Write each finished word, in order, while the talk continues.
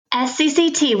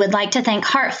SCCT would like to thank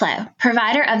HeartFlow,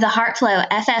 provider of the HeartFlow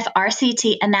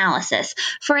FFRCT analysis,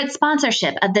 for its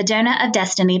sponsorship of the Donut of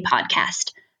Destiny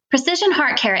podcast. Precision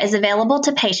Heart Care is available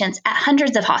to patients at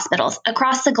hundreds of hospitals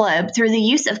across the globe through the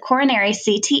use of coronary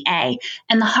CTA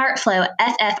and the HeartFlow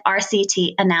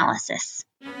FFRCT analysis.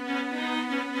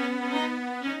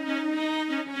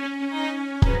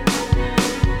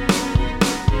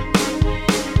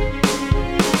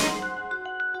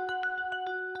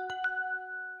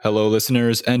 Hello,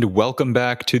 listeners, and welcome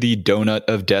back to the Donut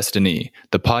of Destiny,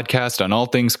 the podcast on all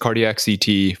things cardiac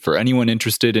CT for anyone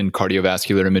interested in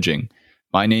cardiovascular imaging.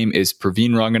 My name is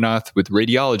Praveen Ranganath with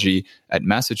radiology at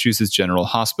Massachusetts General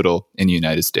Hospital in the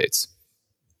United States.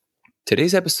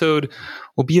 Today's episode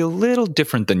will be a little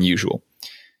different than usual.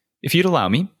 If you'd allow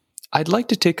me, I'd like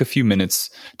to take a few minutes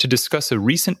to discuss a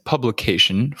recent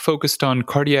publication focused on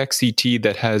cardiac CT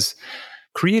that has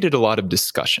created a lot of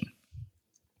discussion.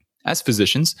 As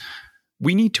physicians,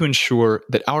 we need to ensure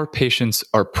that our patients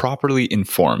are properly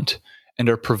informed and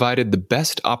are provided the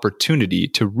best opportunity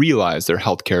to realize their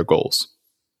healthcare goals.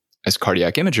 As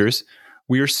cardiac imagers,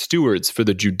 we are stewards for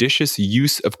the judicious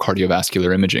use of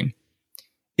cardiovascular imaging.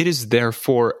 It is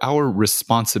therefore our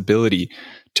responsibility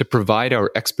to provide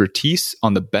our expertise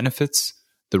on the benefits,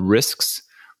 the risks,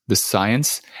 the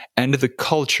science, and the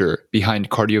culture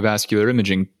behind cardiovascular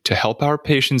imaging to help our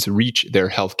patients reach their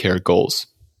healthcare goals.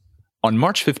 On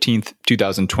March 15th,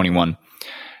 2021,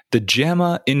 the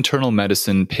JAMA Internal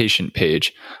Medicine patient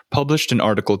page published an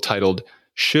article titled,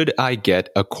 "Should I Get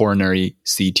a Coronary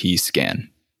CT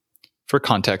Scan?" For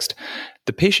context,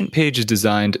 the patient page is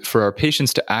designed for our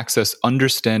patients to access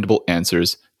understandable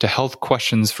answers to health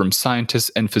questions from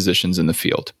scientists and physicians in the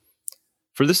field.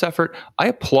 For this effort, I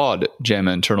applaud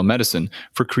JAMA Internal Medicine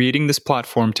for creating this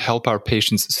platform to help our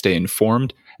patients stay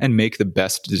informed and make the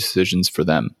best decisions for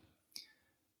them.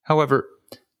 However,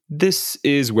 this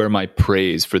is where my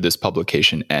praise for this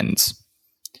publication ends.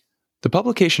 The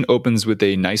publication opens with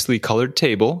a nicely colored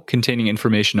table containing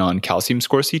information on calcium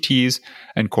score CTs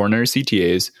and coronary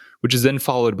CTAs, which is then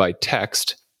followed by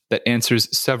text that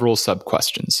answers several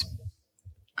sub-questions.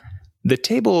 The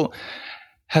table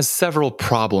has several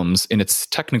problems in its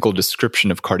technical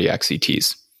description of cardiac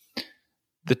CTs.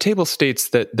 The table states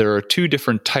that there are two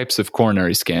different types of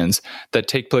coronary scans that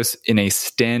take place in a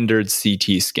standard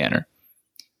CT scanner.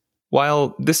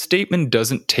 While this statement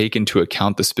doesn't take into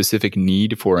account the specific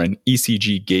need for an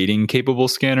ECG gating capable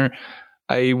scanner,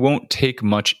 I won't take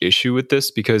much issue with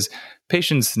this because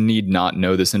patients need not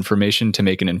know this information to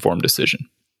make an informed decision.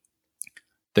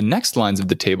 The next lines of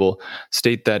the table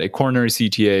state that a coronary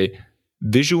CTA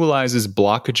visualizes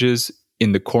blockages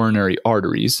in the coronary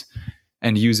arteries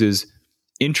and uses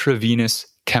intravenous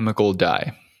chemical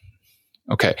dye.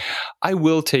 Okay, I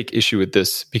will take issue with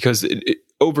this because it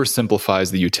oversimplifies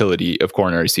the utility of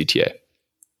coronary CTA.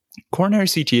 Coronary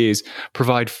CTAs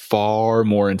provide far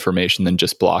more information than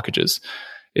just blockages.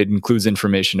 It includes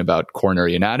information about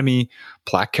coronary anatomy,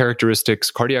 plaque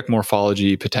characteristics, cardiac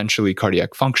morphology, potentially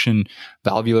cardiac function,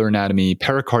 valvular anatomy,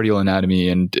 pericardial anatomy,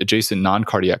 and adjacent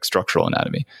non-cardiac structural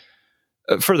anatomy.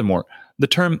 Furthermore, the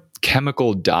term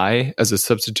chemical dye as a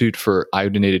substitute for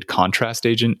iodinated contrast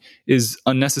agent is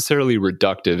unnecessarily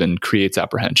reductive and creates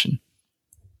apprehension.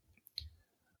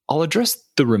 I'll address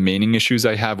the remaining issues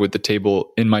I have with the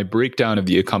table in my breakdown of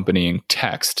the accompanying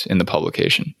text in the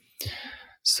publication.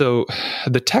 So,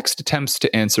 the text attempts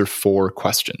to answer four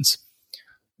questions.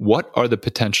 What are the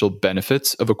potential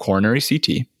benefits of a coronary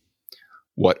CT?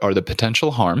 What are the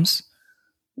potential harms?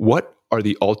 What are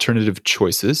the alternative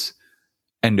choices?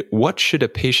 And what should a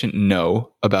patient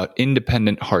know about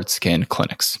independent heart scan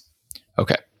clinics?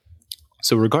 Okay,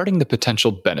 so regarding the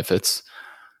potential benefits,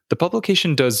 the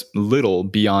publication does little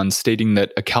beyond stating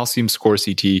that a calcium score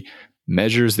CT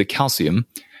measures the calcium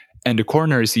and a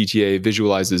coronary CTA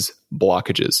visualizes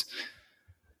blockages.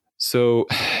 So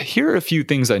here are a few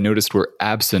things I noticed were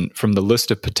absent from the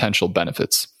list of potential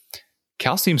benefits.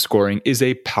 Calcium scoring is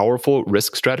a powerful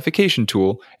risk stratification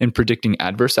tool in predicting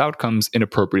adverse outcomes in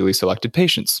appropriately selected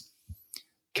patients.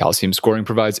 Calcium scoring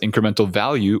provides incremental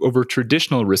value over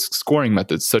traditional risk scoring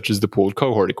methods such as the pooled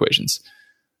cohort equations.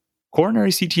 Coronary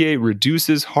CTA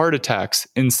reduces heart attacks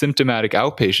in symptomatic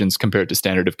outpatients compared to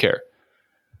standard of care.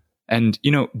 And,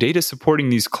 data supporting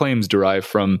these claims derive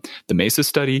from the MESA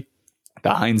study,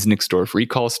 the Heinz-Nixdorf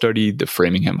recall study, the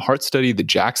Framingham Heart Study, the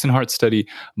Jackson Heart Study,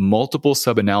 multiple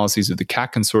sub-analyses of the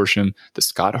CAC Consortium, the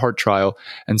Scott Heart Trial,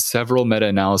 and several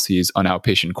meta-analyses on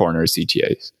outpatient coronary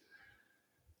CTAs.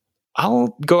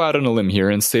 I'll go out on a limb here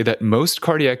and say that most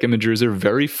cardiac imagers are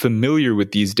very familiar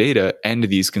with these data and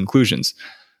these conclusions.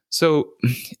 So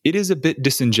it is a bit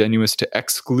disingenuous to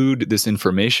exclude this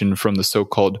information from the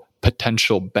so-called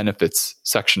potential benefits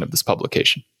section of this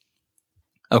publication.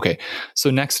 Okay,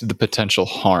 so next, the potential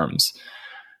harms.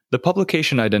 The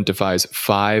publication identifies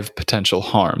 5 potential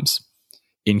harms: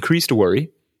 increased worry,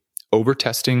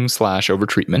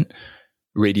 over-testing/over-treatment,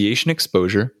 radiation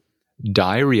exposure,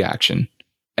 dye reaction,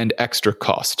 and extra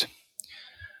cost.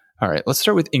 All right, let's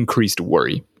start with increased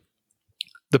worry.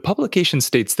 The publication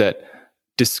states that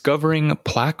discovering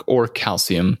plaque or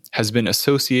calcium has been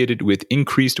associated with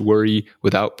increased worry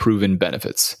without proven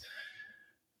benefits.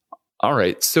 All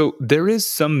right, so there is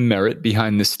some merit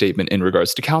behind this statement in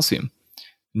regards to calcium.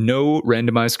 No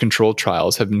randomized controlled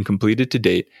trials have been completed to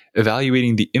date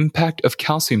evaluating the impact of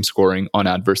calcium scoring on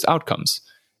adverse outcomes,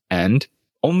 and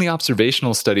only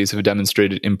observational studies have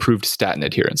demonstrated improved statin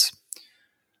adherence.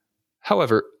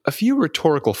 However, a few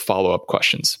rhetorical follow-up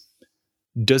questions.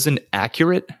 Does an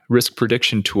accurate risk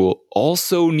prediction tool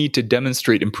also need to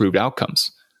demonstrate improved outcomes?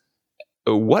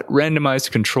 What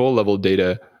randomized control level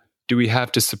data do we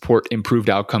have to support improved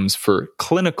outcomes for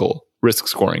clinical risk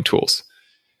scoring tools?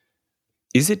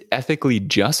 Is it ethically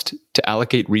just to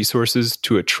allocate resources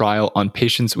to a trial on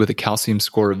patients with a calcium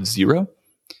score of 0?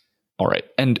 All right,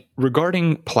 and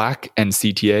regarding plaque and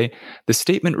CTA, the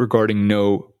statement regarding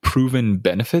no proven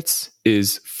benefits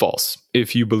is false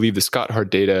if you believe the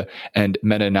Scott-Hart data and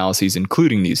meta-analyses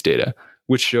including these data,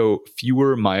 which show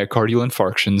fewer myocardial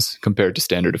infarctions compared to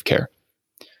standard of care.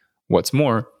 What's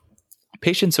more,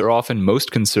 patients are often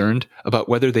most concerned about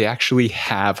whether they actually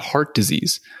have heart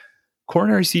disease.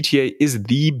 Coronary CTA is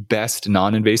the best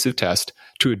non-invasive test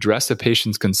to address a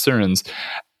patient's concerns,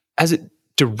 as it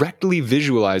directly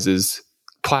visualizes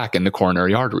plaque in the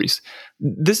coronary arteries.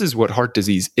 This is what heart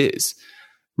disease is.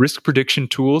 Risk prediction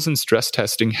tools and stress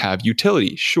testing have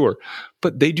utility, sure,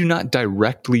 but they do not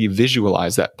directly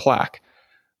visualize that plaque.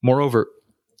 Moreover,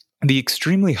 the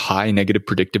extremely high negative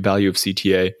predictive value of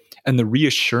CTA and the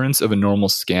reassurance of a normal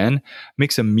scan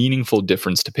makes a meaningful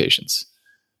difference to patients.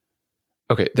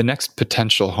 Okay, the next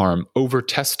potential harm,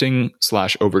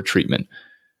 over-testing/over-treatment.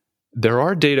 There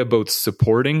are data both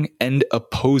supporting and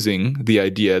opposing the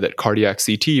idea that cardiac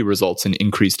CT results in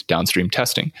increased downstream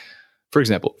testing. For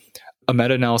example, a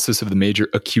meta-analysis of the major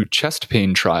acute chest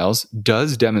pain trials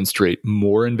does demonstrate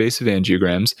more invasive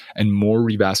angiograms and more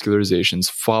revascularizations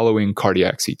following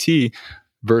cardiac CT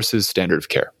versus standard of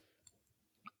care.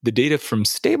 The data from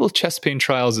stable chest pain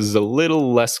trials is a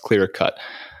little less clear-cut.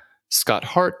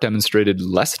 Scott-Hart demonstrated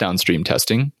less downstream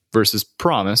testing versus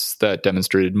PROMISE that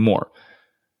demonstrated more.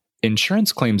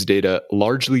 Insurance claims data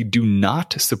largely do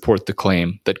not support the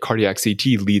claim that cardiac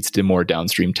CT leads to more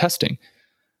downstream testing.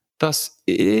 Thus,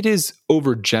 it is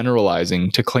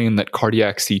overgeneralizing to claim that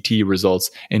cardiac CT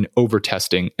results in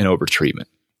overtesting and overtreatment.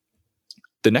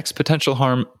 The next potential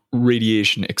harm,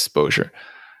 radiation exposure.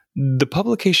 The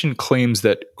publication claims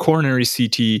that coronary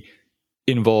CT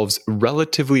involves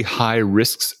relatively high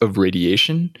risks of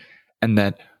radiation and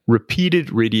that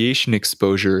repeated radiation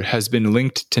exposure has been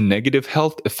linked to negative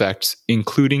health effects,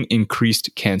 including increased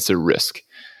cancer risk.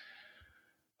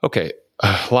 Okay,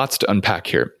 lots to unpack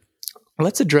here.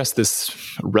 Let's address this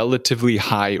relatively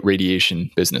high radiation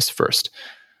business first.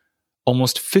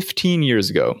 Almost 15 years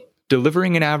ago,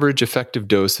 delivering an average effective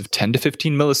dose of 10 to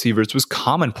 15 millisieverts was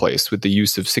commonplace with the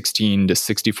use of 16 to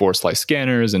 64 slice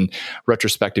scanners and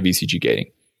retrospective ECG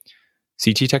gating.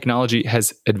 CT technology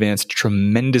has advanced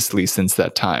tremendously since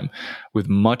that time, with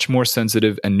much more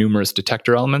sensitive and numerous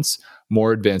detector elements,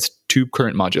 more advanced tube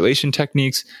current modulation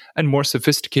techniques, and more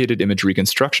sophisticated image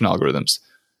reconstruction algorithms.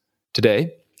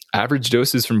 Today, average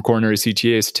doses from coronary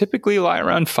CTAs typically lie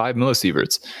around 5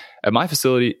 millisieverts. At my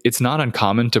facility, it's not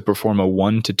uncommon to perform a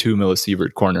 1 to 2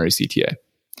 millisievert coronary CTA.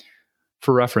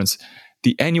 For reference,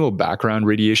 the annual background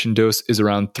radiation dose is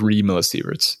around 3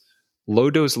 millisieverts.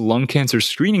 Low-dose lung cancer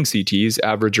screening CTs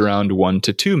average around 1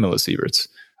 to 2 millisieverts.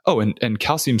 Oh, and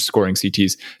calcium scoring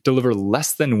CTs deliver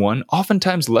less than 1,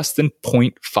 oftentimes less than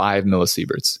 0.5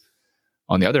 millisieverts.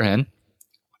 On the other hand,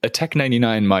 a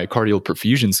Tech-99 myocardial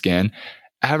perfusion scan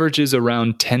averages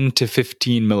around 10 to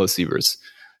 15 millisieverts.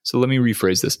 So let me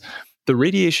rephrase this. The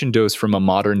radiation dose from a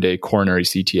modern-day coronary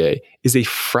CTA is a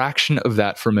fraction of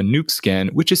that from a nuke scan,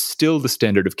 which is still the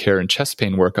standard of care in chest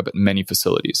pain workup at many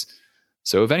facilities.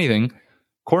 So if anything,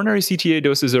 coronary CTA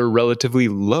doses are relatively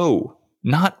low,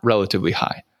 not relatively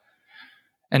high.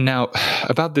 And now,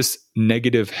 about this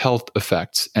negative health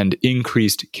effects and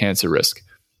increased cancer risk.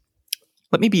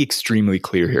 Let me be extremely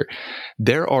clear here.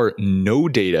 There are no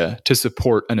data to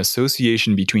support an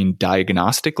association between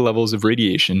diagnostic levels of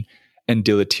radiation and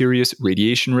deleterious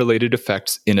radiation-related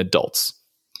effects in adults.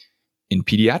 In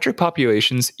pediatric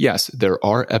populations, yes, there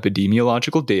are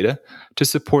epidemiological data to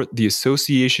support the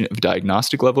association of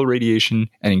diagnostic level radiation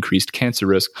and increased cancer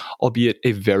risk, albeit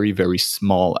a very, very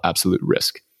small absolute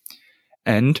risk.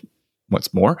 And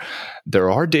what's more, there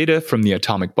are data from the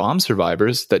atomic bomb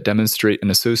survivors that demonstrate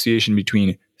an association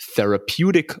between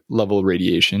therapeutic level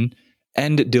radiation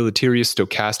and deleterious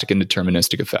stochastic and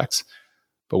deterministic effects.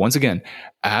 But once again,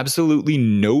 absolutely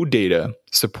no data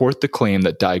support the claim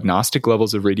that diagnostic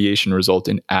levels of radiation result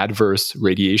in adverse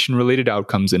radiation-related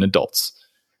outcomes in adults.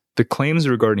 The claims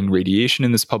regarding radiation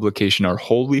in this publication are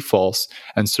wholly false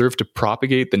and serve to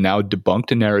propagate the now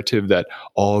debunked narrative that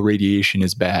all radiation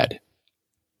is bad.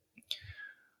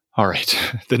 All right,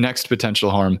 the next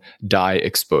potential harm, dye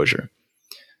exposure.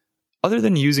 Other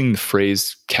than using the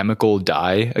phrase chemical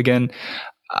dye again,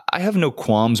 I have no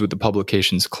qualms with the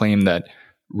publication's claim that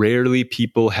rarely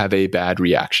people have a bad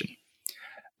reaction.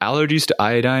 Allergies to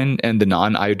iodine and the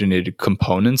non-iodinated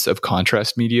components of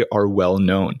contrast media are well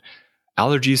known.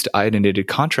 Allergies to iodinated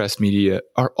contrast media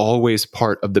are always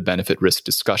part of the benefit-risk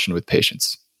discussion with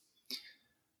patients.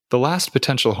 The last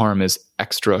potential harm is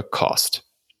extra cost.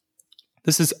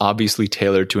 This is obviously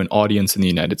tailored to an audience in the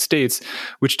United States,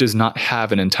 which does not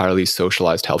have an entirely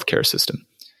socialized healthcare system.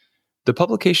 The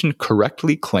publication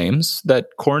correctly claims that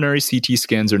coronary CT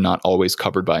scans are not always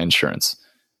covered by insurance.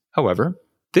 However,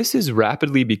 this is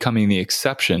rapidly becoming the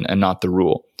exception and not the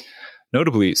rule.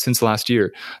 Notably, since last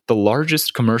year, the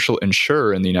largest commercial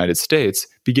insurer in the United States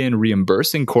began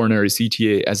reimbursing coronary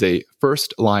CTA as a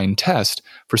first-line test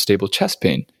for stable chest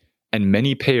pain, and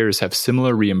many payers have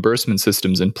similar reimbursement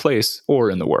systems in place or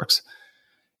in the works.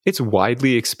 It's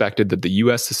widely expected that the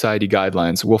US society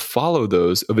guidelines will follow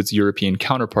those of its European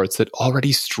counterparts that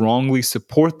already strongly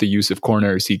support the use of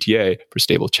coronary CTA for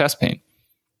stable chest pain.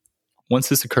 Once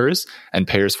this occurs and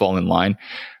payers fall in line,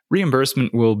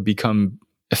 reimbursement will become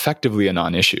effectively a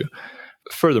non-issue.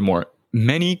 Furthermore,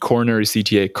 many coronary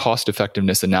CTA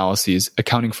cost-effectiveness analyses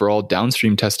accounting for all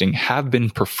downstream testing have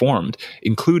been performed,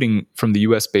 including from the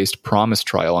US-based PROMISE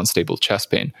trial on stable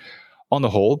chest pain. On the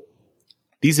whole,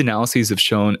 these analyses have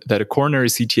shown that a coronary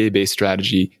CTA-based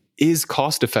strategy is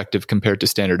cost-effective compared to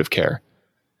standard of care.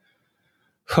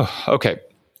 Okay,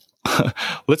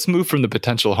 let's move from the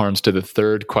potential harms to the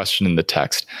third question in the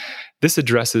text. This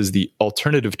addresses the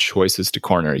alternative choices to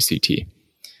coronary CT.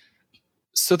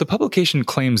 So the publication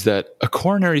claims that a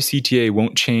coronary CTA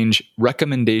won't change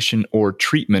recommendation or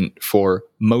treatment for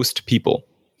most people.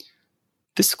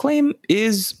 This claim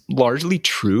is largely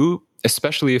true,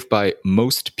 especially if by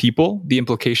most people, the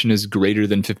implication is greater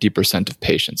than 50% of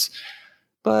patients.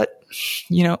 But,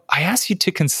 I ask you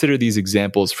to consider these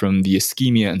examples from the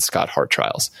ischemia and SCOT-HEART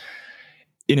trials.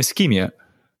 In ischemia,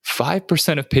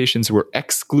 5% of patients were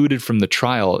excluded from the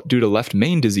trial due to left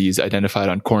main disease identified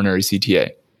on coronary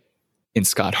CTA. In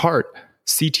SCOT-HEART,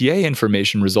 CTA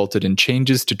information resulted in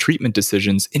changes to treatment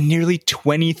decisions in nearly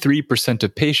 23%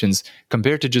 of patients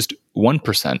compared to just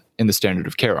 1% in the standard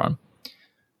of care arm.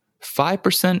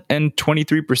 5% and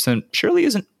 23% surely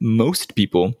isn't most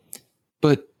people,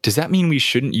 but does that mean we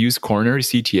shouldn't use coronary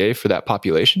CTA for that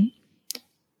population?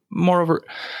 Moreover,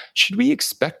 should we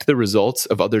expect the results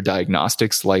of other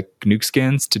diagnostics like nuke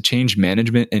scans to change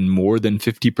management in more than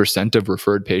 50% of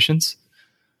referred patients?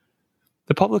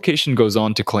 The publication goes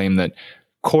on to claim that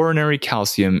coronary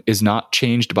calcium is not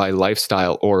changed by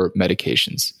lifestyle or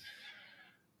medications.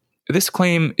 This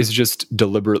claim is just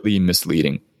deliberately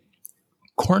misleading.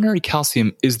 Coronary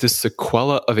calcium is the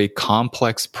sequela of a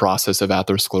complex process of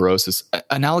atherosclerosis,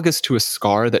 analogous to a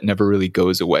scar that never really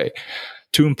goes away.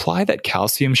 To imply that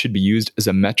calcium should be used as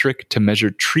a metric to measure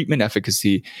treatment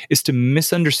efficacy is to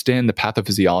misunderstand the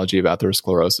pathophysiology of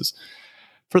atherosclerosis.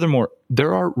 Furthermore,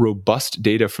 there are robust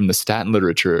data from the statin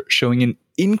literature showing an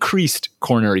increased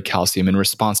coronary calcium in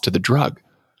response to the drug.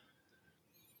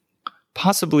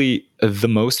 Possibly the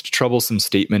most troublesome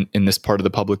statement in this part of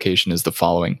the publication is the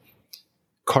following.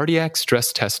 Cardiac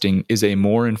stress testing is a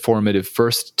more informative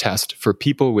first test for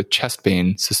people with chest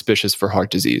pain suspicious for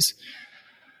heart disease.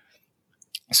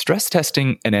 Stress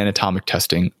testing and anatomic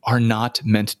testing are not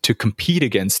meant to compete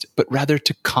against, but rather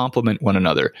to complement one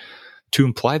another. To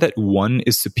imply that one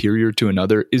is superior to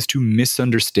another is to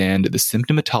misunderstand the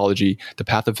symptomatology, the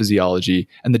pathophysiology,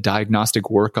 and the diagnostic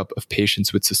workup of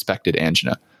patients with suspected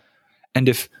angina. And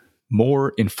if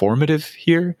more informative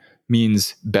here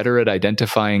means better at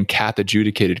identifying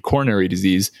cath-adjudicated coronary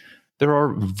disease, there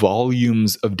are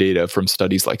volumes of data from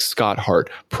studies like SCOT-HEART,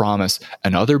 PROMISE,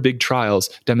 and other big trials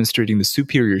demonstrating the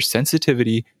superior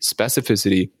sensitivity,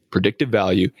 specificity, predictive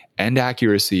value, and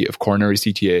accuracy of coronary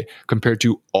CTA compared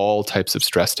to all types of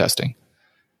stress testing.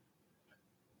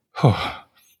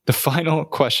 The final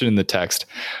question in the text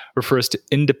refers to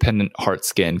independent heart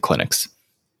scan clinics.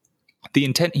 The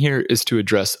intent here is to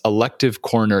address elective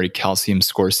coronary calcium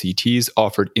score CTs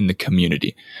offered in the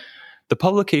community. The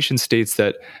publication states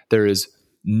that there is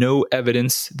no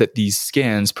evidence that these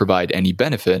scans provide any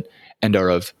benefit and are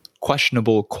of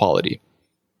questionable quality.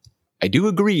 I do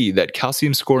agree that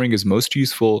calcium scoring is most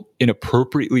useful in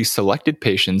appropriately selected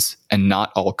patients and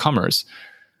not all comers.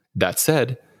 That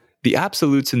said, the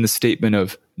absolutes in the statement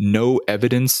of no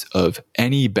evidence of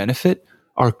any benefit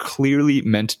are clearly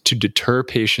meant to deter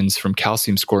patients from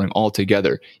calcium scoring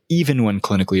altogether, even when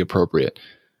clinically appropriate.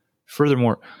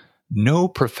 Furthermore, no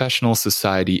professional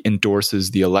society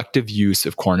endorses the elective use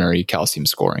of coronary calcium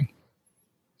scoring.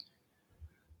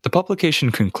 The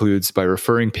publication concludes by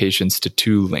referring patients to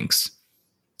 2 links.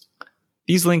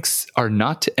 These links are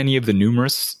not to any of the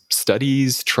numerous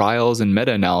studies, trials, and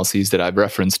meta-analyses that I've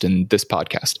referenced in this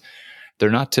podcast. They're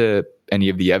not to any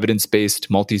of the evidence-based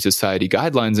multi-society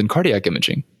guidelines in cardiac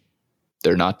imaging.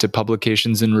 They're not to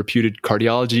publications in reputed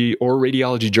cardiology or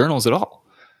radiology journals at all.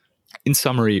 In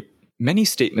summary, many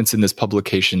statements in this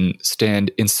publication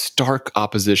stand in stark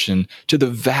opposition to the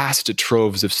vast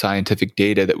troves of scientific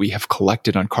data that we have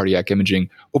collected on cardiac imaging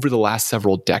over the last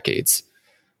several decades.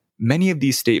 Many of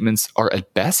these statements are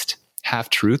at best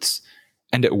half-truths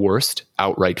and at worst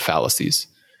outright fallacies.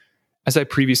 As I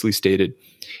previously stated,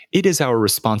 it is our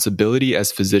responsibility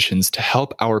as physicians to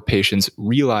help our patients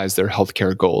realize their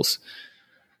healthcare goals.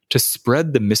 To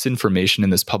spread the misinformation in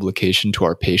this publication to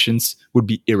our patients would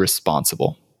be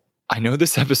irresponsible. I know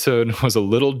this episode was a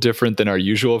little different than our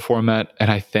usual format,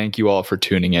 and I thank you all for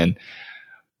tuning in.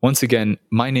 Once again,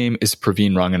 my name is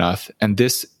Praveen Ranganath, and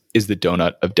this is the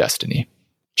Donut of Destiny.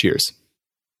 Cheers.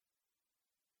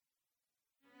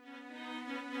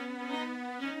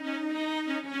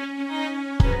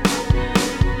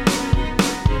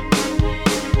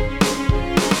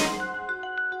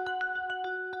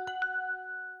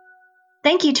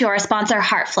 Thank you to our sponsor,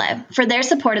 HeartFlow, for their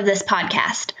support of this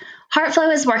podcast.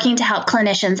 HeartFlow is working to help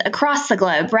clinicians across the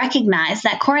globe recognize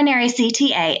that coronary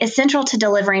CTA is central to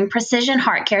delivering precision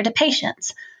heart care to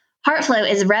patients. HeartFlow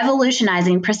is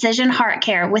revolutionizing precision heart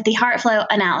care with the HeartFlow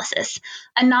Analysis,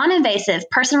 a non-invasive,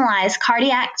 personalized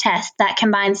cardiac test that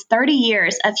combines 30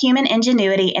 years of human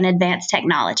ingenuity and advanced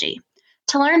technology.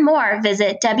 To learn more,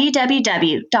 visit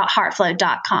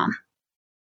www.heartflow.com.